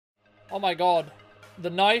Oh my god. The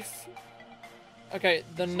knife. Okay,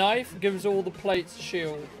 the knife gives all the plates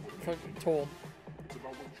shield for torn.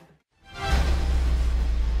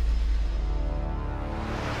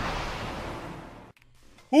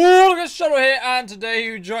 Ooh, it's Shadow here, and today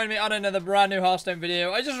you join me on another brand new Hearthstone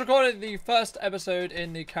video. I just recorded the first episode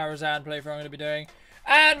in the Karazhan playthrough I'm going to be doing.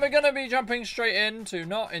 And we're going to be jumping straight into,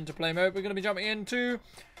 not into play mode, we're going to be jumping into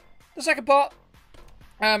the second part.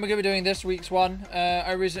 And we're going to be doing this week's one.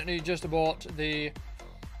 I recently just bought the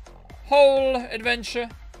whole adventure,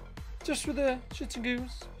 just for the shits and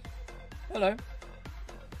goos. Hello.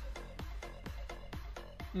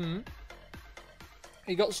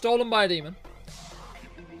 He got stolen by a demon.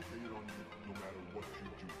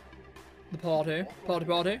 The party.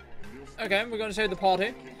 Party. Okay, we're going to save the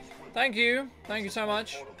party. Thank you. Thank you so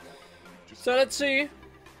much. So let's see.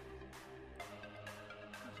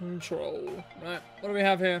 Control. Right, what do we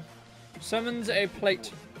have here? Summons a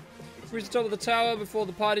plate. Reach the top of the tower before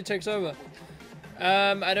the party takes over.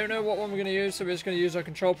 I don't know what one we're going to use, so we're just going to use our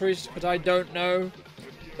control priest, because I don't know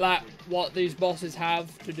what these bosses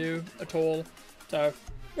have to do at all. So,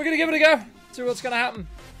 we're going to give it a go. See what's going to happen.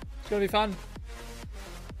 It's going to be fun.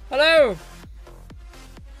 Hello!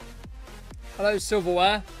 Hello,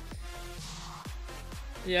 silverware.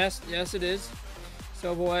 Yes, it is.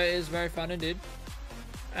 Silverware is very fun indeed.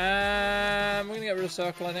 We're going to get rid of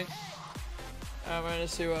circle, I think. We're going to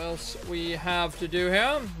see what else we have to do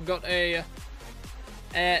here. We've got a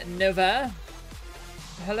Nova.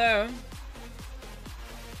 Hello.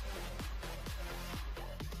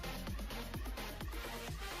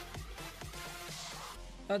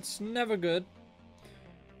 That's never good.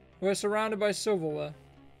 We're surrounded by silverware.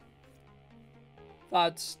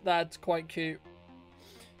 That's quite cute.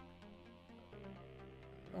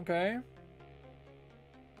 Okay.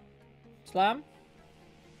 Slam.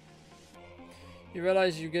 You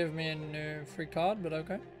realize you give me a new free card, but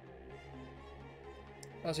okay.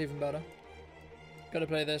 That's even better. Gotta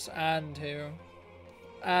play this and hero.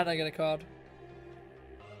 And I get a card.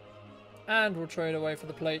 And we'll trade away for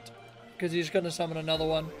the plate, because he's gonna summon another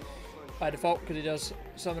one by default, because he does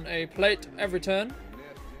summon a plate every turn.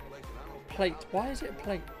 Plate. Why is it a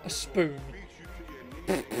plate? A spoon.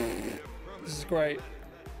 This is great.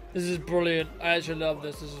 This is brilliant. I actually love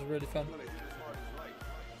this. This is really fun.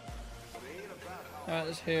 Alright,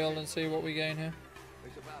 let's heal and see what we gain here.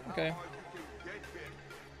 Okay.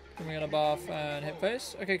 Then we're gonna buff and hit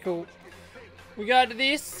face. Okay, cool. We got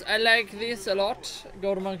this. I like this a lot.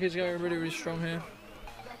 Golden Monkey's going really, really strong here.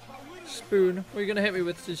 Spoon. What are you gonna hit me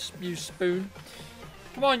with, this, you spoon?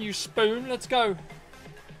 Come on, you spoon. Let's go.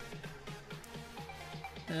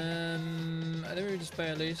 I think we just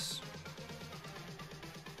play Elise.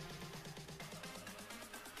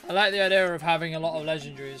 I like the idea of having a lot of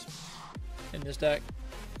legendaries in this deck.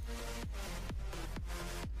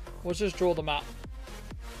 Let's just draw the map.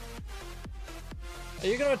 Are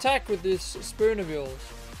you going to attack with this spoon of yours?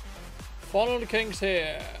 Follow the kings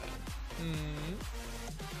here.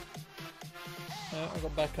 No, I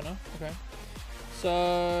got back on her. Okay.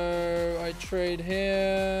 So I trade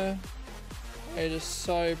here. A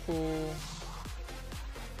disciple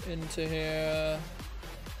into here.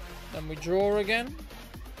 Then we draw again.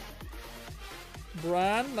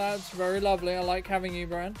 Bran, that's very lovely. I like having you,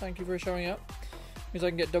 Bran. Thank you for showing up. Means I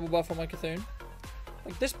can get double buff on my Cthulhu.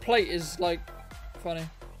 Like, this plate is, like, funny.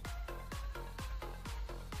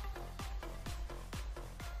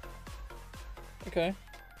 Okay.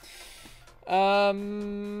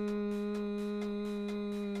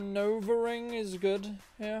 Nova Ring is good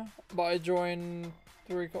here. But I join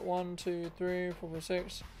 3, got 1, 2, 3, 4, 5,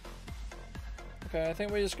 6. Okay, I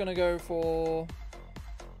think we're just gonna go for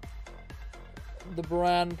the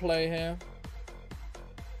brand play here,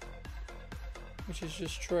 which is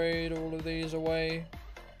just trade all of these away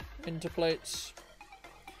into plates.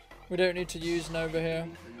 We don't need to use Nova here.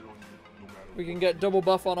 We can get double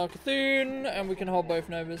buff on our Cthulhu, and we can hold both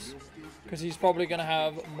Novas, because he's probably going to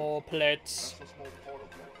have more plates.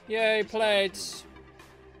 Yay, plates!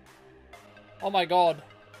 Oh my god.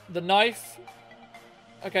 The knife.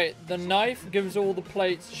 Okay, the knife gives all the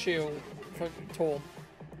plates shield for torn.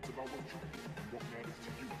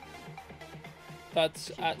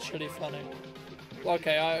 That's actually funny.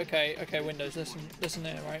 Okay, okay, Windows, listen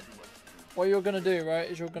here, right? What you're gonna do,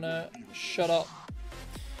 right, is you're gonna shut up.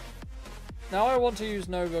 Now I want to use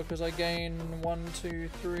Nova because I gain 1, 2,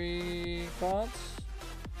 3 cards.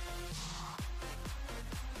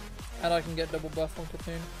 And I can get double buff on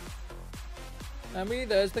Cthulhu. And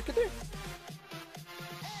there's the Cthulhu.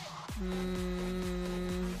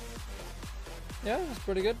 Yeah, that's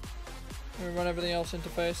pretty good. We run everything else into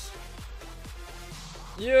face.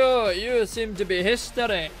 You seem to be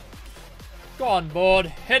history. Go on, board.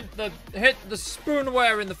 Hit the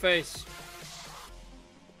spoonware in the face.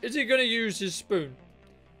 Is he gonna use his spoon?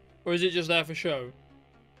 Or is it just there for show?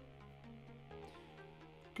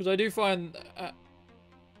 Because I do find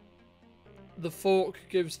the fork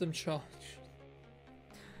gives them charge.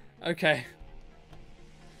 Okay.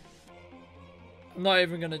 I'm not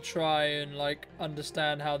even gonna try and like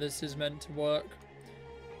understand how this is meant to work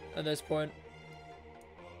at this point.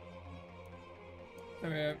 There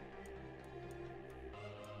we go.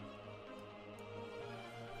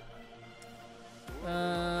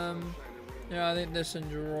 Yeah, I think this and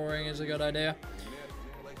drawing is a good idea.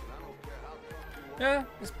 Yeah,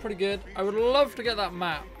 it's pretty good. I would love to get that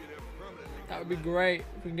map. That would be great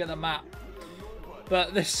if we can get the map.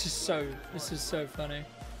 But this is so funny.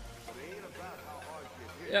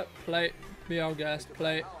 Yep, plate. Be our guest.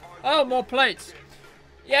 Plate. Oh, more plates.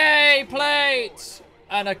 Yay, plates!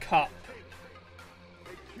 And a cup.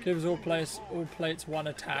 Gives all plates one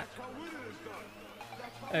attack.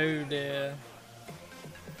 Oh dear.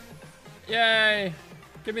 Yay!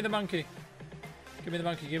 Give me the monkey. Give me the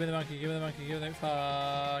monkey, give me the monkey, give me the monkey, give me the...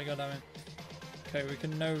 God damn it. Okay, we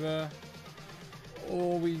can Nova.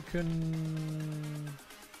 Or we can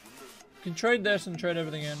trade this and trade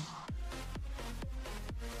everything in.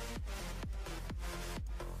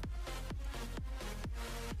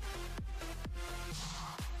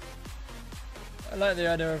 I like the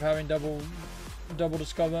idea of having double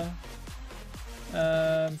discover.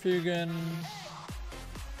 Fugan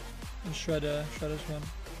and Shredder. Shredder's fun.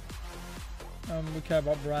 We care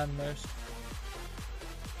about brand most.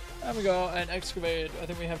 And we got an excavated. I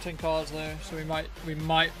think we have 10 cards there, so we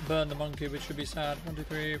might burn the monkey, which would be sad. 1, 2,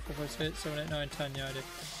 3, 4, 5, 6, 7, 8, 9, 10. Yeah, I did.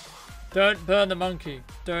 Don't burn the monkey.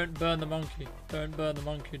 Don't burn the monkey. Don't burn the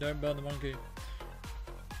monkey. Don't burn the monkey.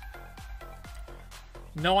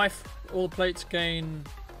 Knife. All the plates gain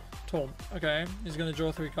taunt. Okay, he's gonna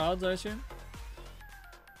draw 3 cards, I assume.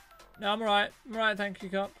 No, I'm alright. I'm alright, thank you,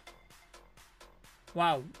 Cup.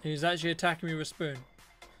 Wow, he's actually attacking me with a spoon.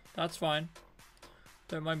 That's fine.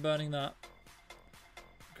 Don't mind burning that.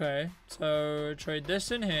 Okay, so trade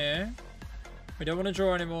this in here. We don't want to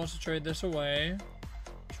draw anymore, so trade this away.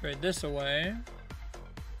 Trade this away.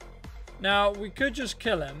 Now, we could just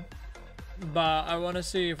kill him, but I want to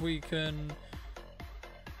see if we can...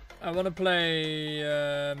 I want to play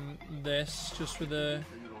this just with the...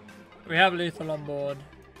 We have lethal on board,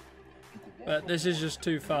 but this is just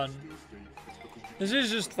too fun. This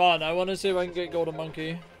is just fun. I want to see if I can get Golden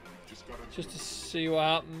Monkey. Just to see what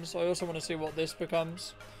happens. I also want to see what this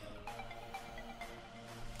becomes.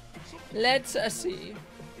 Let's see.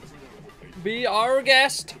 Be our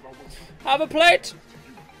guest. Have a plate.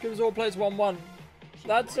 Gives all plates 1/1.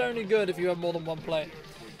 That's only good if you have more than 1 plate.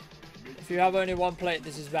 If you have only 1 plate,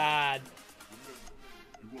 this is bad.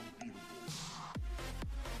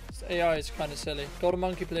 This AI is kind of silly. Golden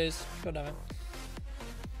Monkey, please. God damn it.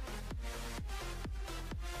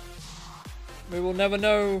 We will never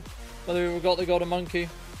know whether we got the Golden Monkey.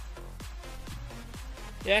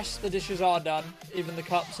 Yes, the dishes are done. Even the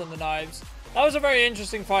cups and the knives. That was a very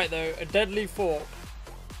interesting fight though. A deadly fork.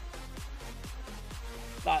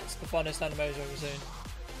 That's the funnest animation I've ever seen.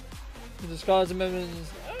 The discards and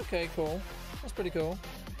minions. Okay, cool. That's pretty cool.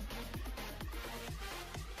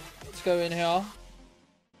 Let's go in here.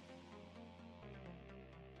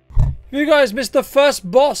 If you guys missed the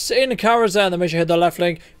first boss in Karazhan, then make sure to hit the left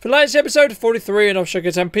link. If you like this episode 43 and Offshore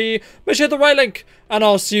Gets MP, make sure to hit the right link. And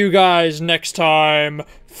I'll see you guys next time.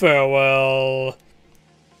 Farewell.